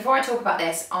 Before I talk about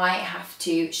this, I have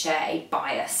to share a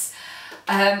bias.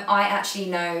 I actually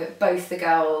know both the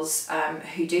girls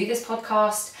who do this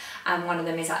podcast, and one of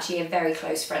them is actually a very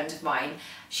close friend of mine.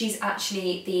 She's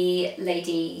actually the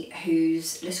lady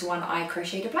whose little one I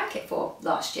crocheted a blanket for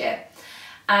last year.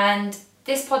 And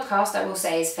this podcast, I will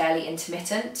say, is fairly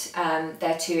intermittent.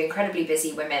 They're two incredibly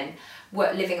busy women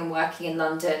living and working in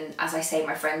London. As I say,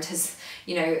 my friend has,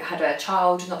 had a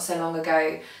child not so long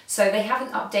ago, so they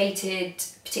haven't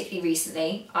updated particularly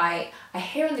recently. I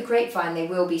hear on the grapevine they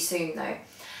will be soon though.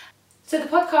 So the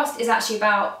podcast is actually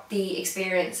about the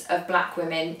experience of black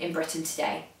women in Britain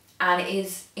today, and it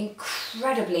is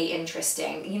incredibly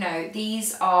interesting.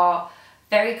 These are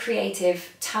very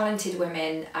creative, talented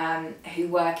women who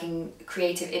work in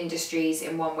creative industries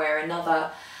in one way or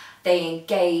another. They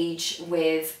engage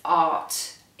with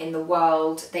art in the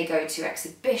world, they go to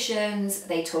exhibitions,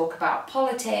 they talk about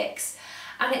politics,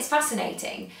 and it's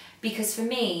fascinating because for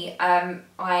me, I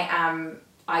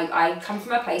come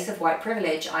from a place of white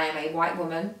privilege. I am a white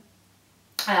woman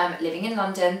living in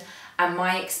London, and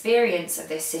my experience of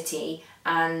this city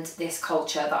and this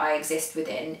culture that I exist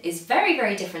within is very,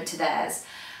 very different to theirs.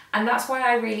 And that's why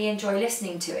I really enjoy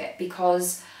listening to it,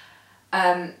 because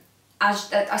I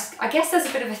guess there's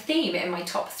a bit of a theme in my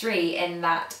top 3 in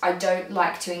that I don't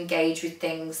like to engage with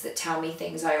things that tell me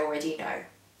things I already know.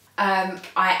 I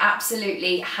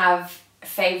absolutely have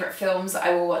favourite films that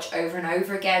I will watch over and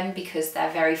over again because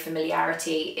their very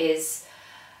familiarity is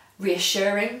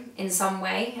reassuring in some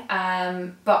way.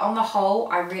 But on the whole,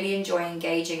 I really enjoy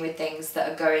engaging with things that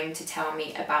are going to tell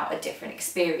me about a different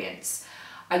experience.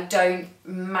 I don't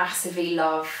massively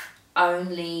love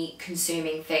only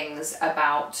consuming things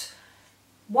about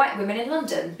white women in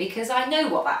London because I know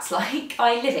what that's like,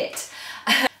 I live it.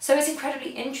 So it's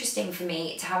incredibly interesting for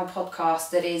me to have a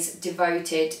podcast that is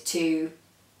devoted to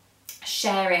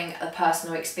sharing a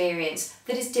personal experience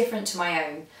that is different to my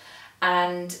own.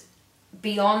 And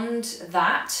beyond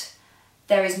that,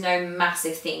 there is no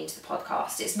massive theme to the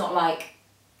podcast. It's not like,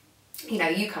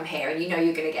 you come here and you're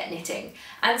going to get knitting.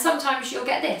 And sometimes you'll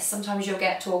get this, sometimes you'll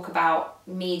get talk about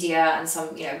media and some,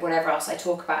 whatever else I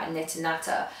talk about in Knit and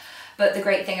Natter. But the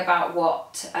great thing about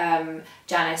what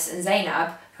Janice and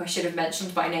Zainab, who I should have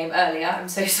mentioned by name earlier, I'm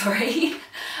so sorry.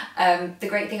 The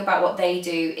great thing about what they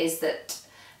do is that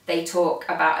they talk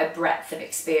about a breadth of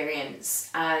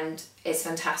experience, and it's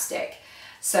fantastic.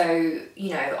 So,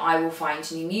 I will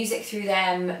find new music through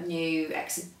them, new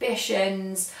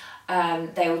exhibitions.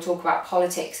 They will talk about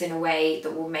politics in a way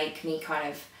that will make me kind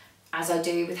of, as I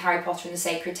do with Harry Potter and the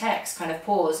Sacred Text, kind of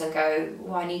pause and go,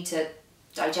 well, I need to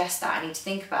digest that, I need to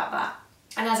think about that.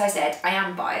 And as I said, I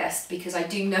am biased because I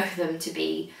do know them to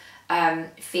be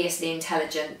fiercely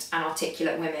intelligent and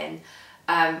articulate women,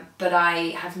 but I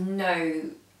have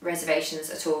no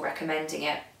reservations at all recommending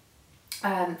it.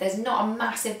 There's not a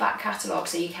massive back catalogue,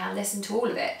 so you can listen to all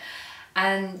of it.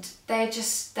 And they're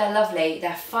lovely,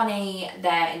 they're funny,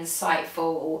 they're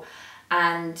insightful,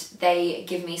 and they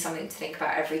give me something to think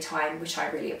about every time, which I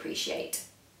really appreciate.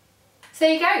 So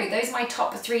there you go, those are my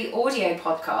top 3 audio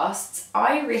podcasts.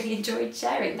 I really enjoyed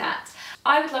sharing that.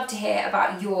 I would love to hear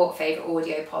about your favourite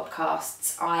audio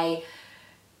podcasts.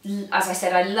 As I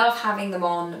said, I love having them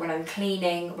on when I'm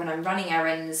cleaning, when I'm running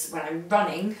errands, when I'm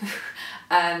running,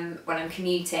 when I'm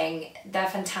commuting. They're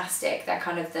fantastic. They're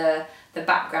kind of the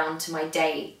background to my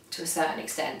day to a certain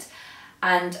extent.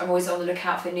 And I'm always on the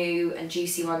lookout for new and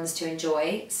juicy ones to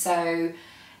enjoy. So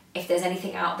if there's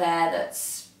anything out there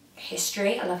that's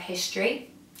history, I love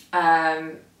history,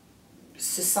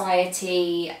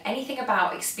 society, anything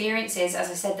about experiences, as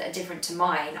I said, that are different to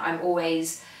mine, I'm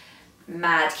always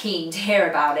mad keen to hear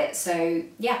about it. So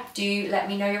yeah, do let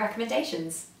me know your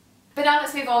recommendations. But now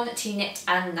let's move on to Knit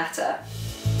and Natter.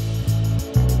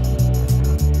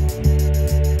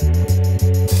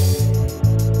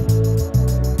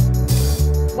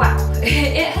 Wow,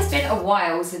 it has been a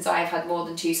while since I've had more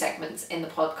than 2 segments in the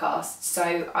podcast,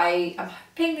 so I am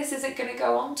hoping this isn't going to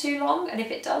go on too long, and if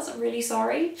it does, I'm really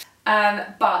sorry.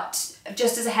 But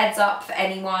just as a heads up for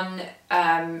anyone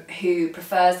who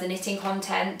prefers the knitting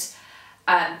content,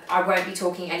 I won't be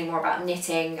talking anymore about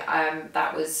knitting.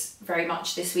 That was very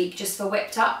much this week just for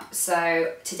Whipped Up.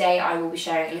 So today I will be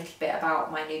sharing a little bit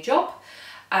about my new job.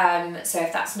 So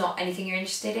if that's not anything you're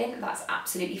interested in, that's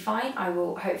absolutely fine. I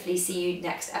will hopefully see you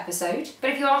next episode.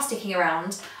 But if you are sticking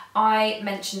around, I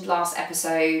mentioned last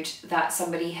episode that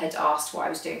somebody had asked what I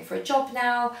was doing for a job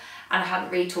now, and I hadn't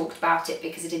really talked about it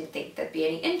because I didn't think there'd be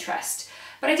any interest.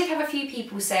 But I did have a few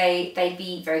people say they'd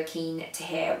be very keen to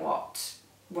hear what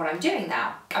I'm doing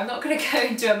now. I'm not going to go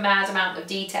into a mad amount of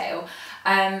detail,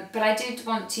 but I did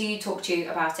want to talk to you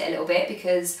about it a little bit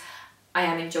because I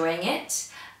am enjoying it.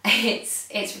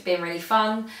 It's been really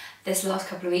fun. This last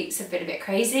couple of weeks have been a bit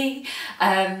crazy.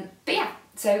 But yeah,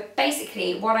 so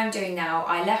basically what I'm doing now,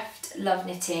 I left love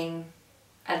knitting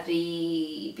at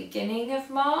the beginning of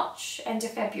March, end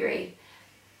of February.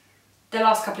 The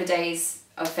last couple of days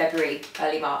of February,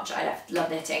 early March, I left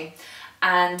love knitting,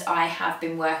 and I have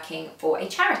been working for a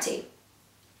charity.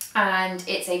 And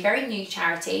it's a very new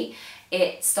charity.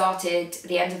 It started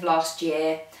the end of last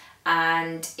year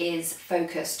and is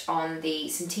focused on the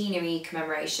centenary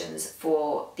commemorations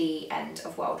for the end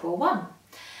of World War I.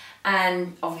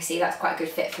 And obviously that's quite a good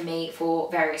fit for me for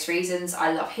various reasons.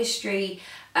 I love history,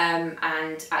 and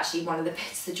actually one of the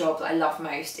bits of the job that I love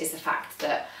most is the fact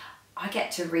that I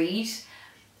get to read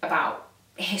about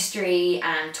history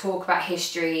and talk about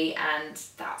history, and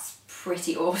that's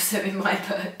pretty awesome in my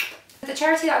book. The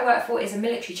charity that I work for is a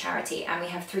military charity, and we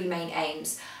have three main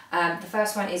aims. The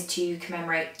first one is to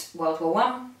commemorate World War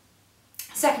I.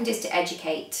 Second is to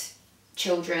educate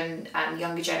children and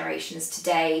younger generations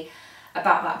today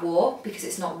about that war, because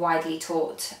it's not widely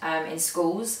taught in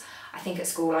schools. I think at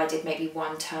school I did maybe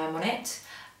one term on it.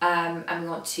 And we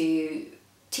want to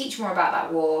teach more about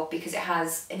that war because it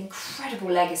has an incredible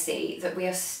legacy that we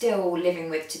are still living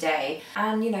with today.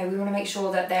 And, you know, we want to make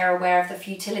sure that they're aware of the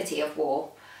futility of war.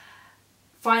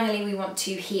 Finally, we want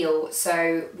to heal,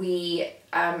 so we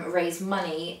raise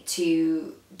money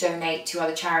to donate to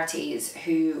other charities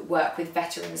who work with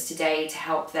veterans today to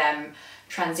help them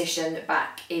transition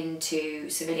back into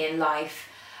civilian life,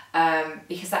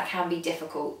 because that can be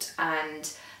difficult,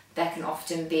 and there can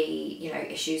often be, you know,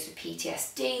 issues with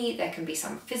PTSD, there can be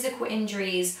some physical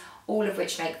injuries, all of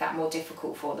which make that more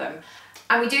difficult for them.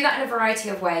 And we do that in a variety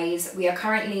of ways. We are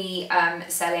currently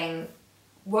selling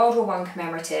World War I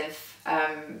commemorative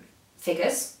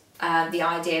figures, the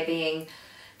idea being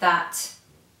that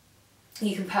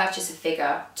you can purchase a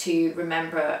figure to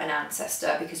remember an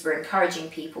ancestor, because we're encouraging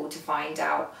people to find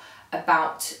out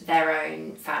about their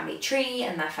own family tree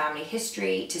and their family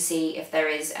history to see if there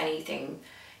is anything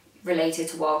related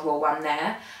to World War I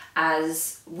there,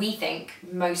 as we think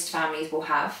most families will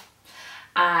have,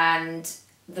 and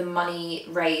the money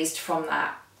raised from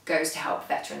that goes to help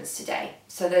veterans today.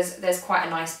 So there's quite a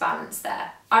nice balance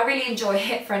there. I really enjoy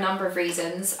it for a number of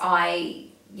reasons. I,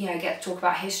 you know, get to talk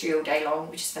about history all day long,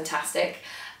 which is fantastic,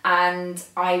 and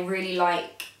I really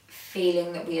like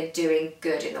feeling that we are doing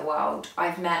good in the world.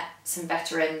 I've met some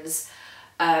veterans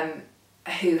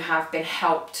who have been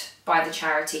helped by the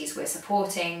charities we're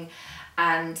supporting,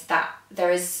 and that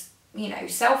there is, you know,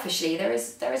 selfishly there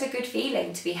is a good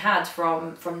feeling to be had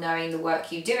from knowing the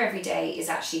work you do every day is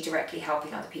actually directly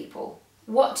helping other people.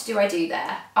 What do I do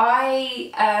there?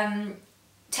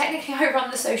 Technically I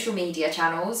run the social media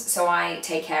channels, so I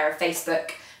take care of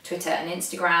Facebook, Twitter and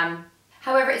Instagram.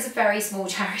 However, it's a very small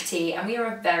charity and we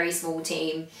are a very small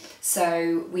team,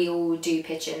 so we all do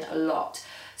pitch in a lot.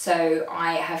 So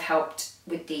I have helped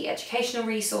with the educational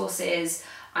resources.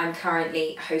 I'm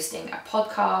currently hosting a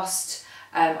podcast.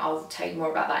 I'll tell you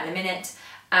more about that in a minute.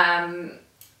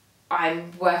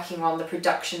 I'm working on the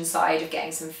production side of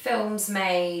getting some films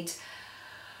made.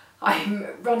 I'm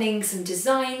running some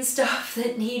design stuff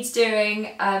that needs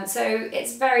doing. So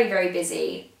it's very, very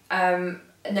busy.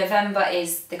 November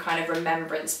is the kind of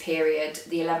remembrance period.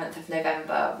 The 11th of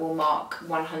November will mark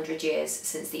 100 years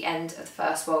since the end of the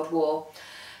First World War.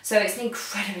 So it's an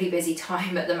incredibly busy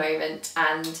time at the moment,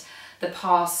 and the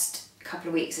past couple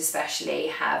of weeks especially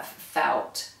have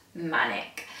felt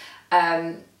manic.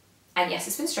 And yes,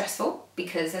 it's been stressful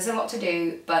because there's a lot to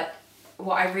do, but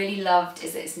what I really loved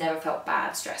is that it's never felt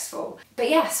bad stressful. But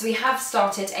yes, we have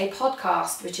started a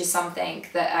podcast, which is something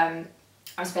that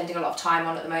I'm spending a lot of time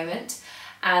on at the moment.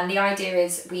 And the idea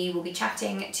is we will be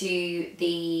chatting to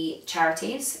the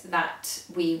charities that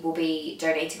we will be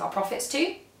donating our profits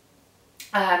to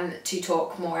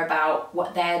talk more about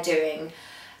what they're doing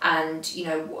and, you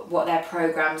know, what their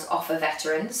programs offer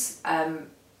veterans,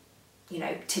 you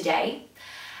know, today.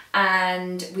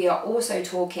 And we are also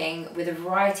talking with a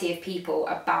variety of people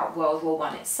about World War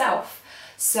I itself.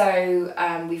 So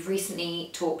we've recently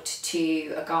talked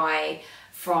to a guy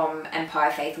from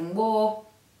Empire, Faith and War,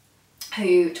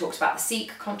 who talks about the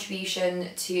Sikh contribution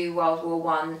to World War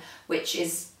I, which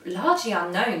is largely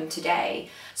unknown today.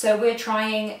 So we're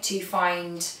trying to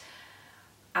find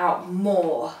out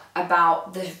more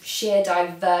about the sheer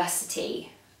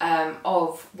diversity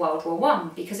of World War I,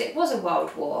 because it was a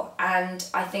world war, and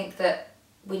I think that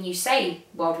when you say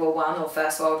World War I or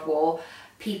First World War,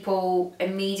 people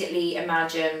immediately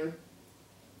imagine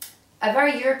a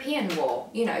very European war,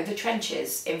 you know, the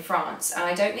trenches in France, and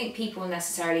I don't think people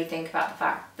necessarily think about the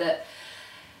fact that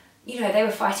you know, they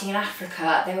were fighting in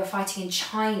Africa, they were fighting in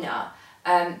China,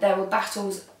 there were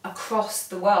battles across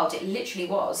the world. It literally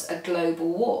was a global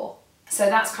war. So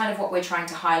that's kind of what we're trying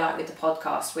to highlight with the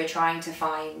podcast. We're trying to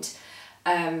find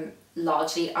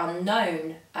largely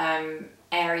unknown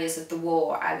areas of the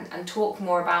war and talk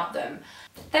more about them.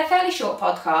 They're fairly short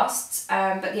podcasts,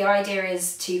 but the idea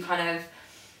is to kind of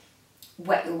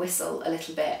wet your whistle a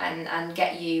little bit and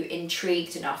get you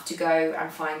intrigued enough to go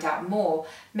and find out more,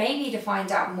 maybe to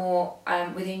find out more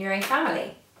within your own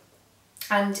family.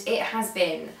 And it has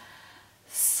been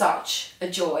such a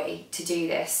joy to do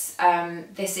this.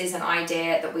 This is an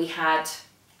idea that we had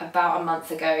about a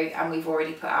month ago, and we've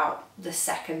already put out the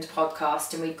second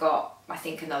podcast, and we've got, I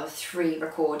think, another 3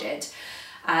 recorded,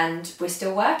 and we're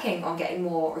still working on getting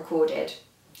more recorded.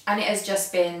 And it has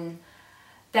just been,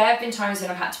 there have been times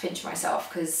when I've had to pinch myself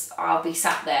because I'll be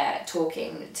sat there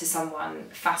talking to someone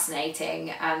fascinating,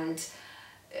 and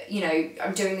you know,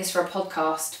 I'm doing this for a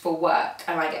podcast for work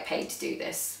and I get paid to do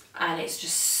this, and it's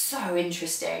just so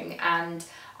interesting, and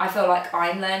I feel like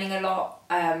I'm learning a lot.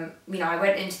 You know, I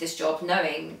went into this job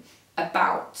knowing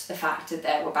about the fact that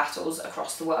there were battles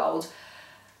across the world,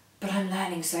 but I'm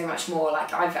learning so much more.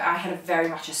 Like I had very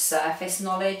much a surface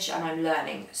knowledge, and I'm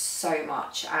learning so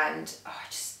much, and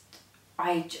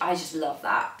I just love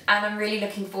that. And I'm really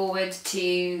looking forward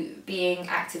to being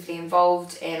actively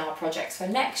involved in our projects for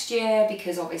next year,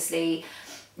 because obviously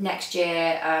next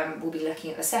year we'll be looking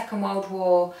at the Second World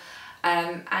War,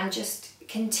 and just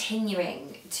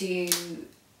continuing to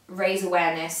raise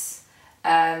awareness,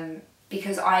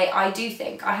 because I do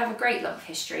think I have a great love of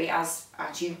history, as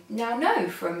you now know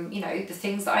from, you know, the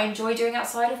things that I enjoy doing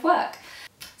outside of work.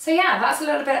 So yeah, that's a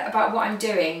little bit about what I'm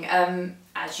doing.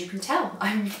 As you can tell,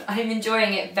 I'm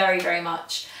enjoying it very, very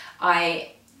much.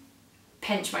 I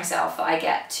pinch myself that I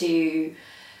get to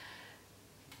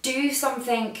do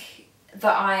something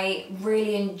that I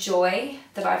really enjoy,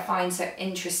 that I find so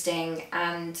interesting,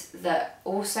 and that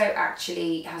also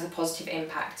actually has a positive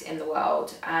impact in the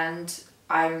world. And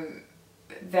I'm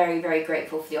very, very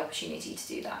grateful for the opportunity to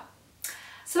do that.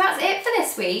 So that's it for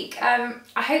this week.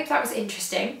 I hope that was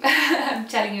interesting. I'm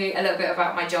telling you a little bit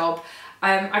about my job.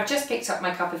 I've just picked up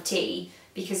my cup of tea,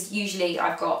 because usually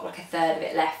I've got like a third of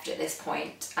it left at this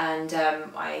point, and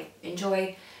I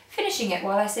enjoy finishing it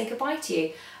while I say goodbye to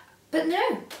you. But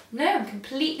no, I'm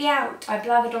completely out. I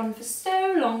blathered on for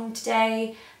so long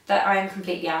today that I am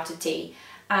completely out of tea,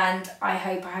 and I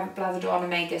hope I haven't blathered on and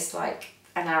made this like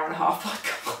an hour and a half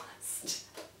podcast.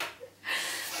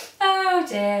 Oh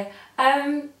dear.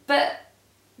 But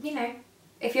you know,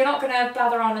 if you're not gonna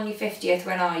blather on your 50th,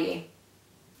 when are you?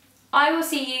 I will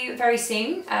see you very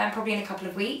soon, probably in a couple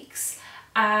of weeks,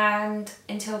 and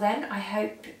until then I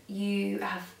hope you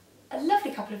have a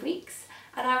lovely couple of weeks,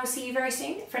 and I will see you very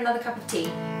soon for another cup of tea.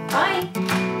 Bye!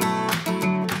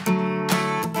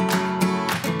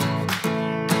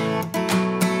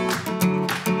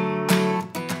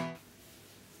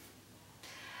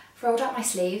 Rolled up my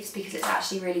sleeves because it's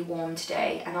actually really warm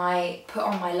today, and I put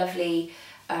on my lovely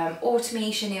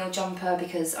autumny chenille jumper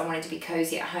because I wanted to be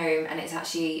cozy at home, and it's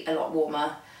actually a lot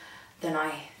warmer than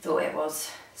I thought it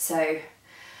was. So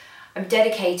I'm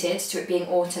dedicated to it being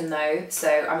autumn though,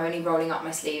 so I'm only rolling up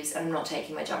my sleeves and I'm not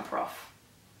taking my jumper off.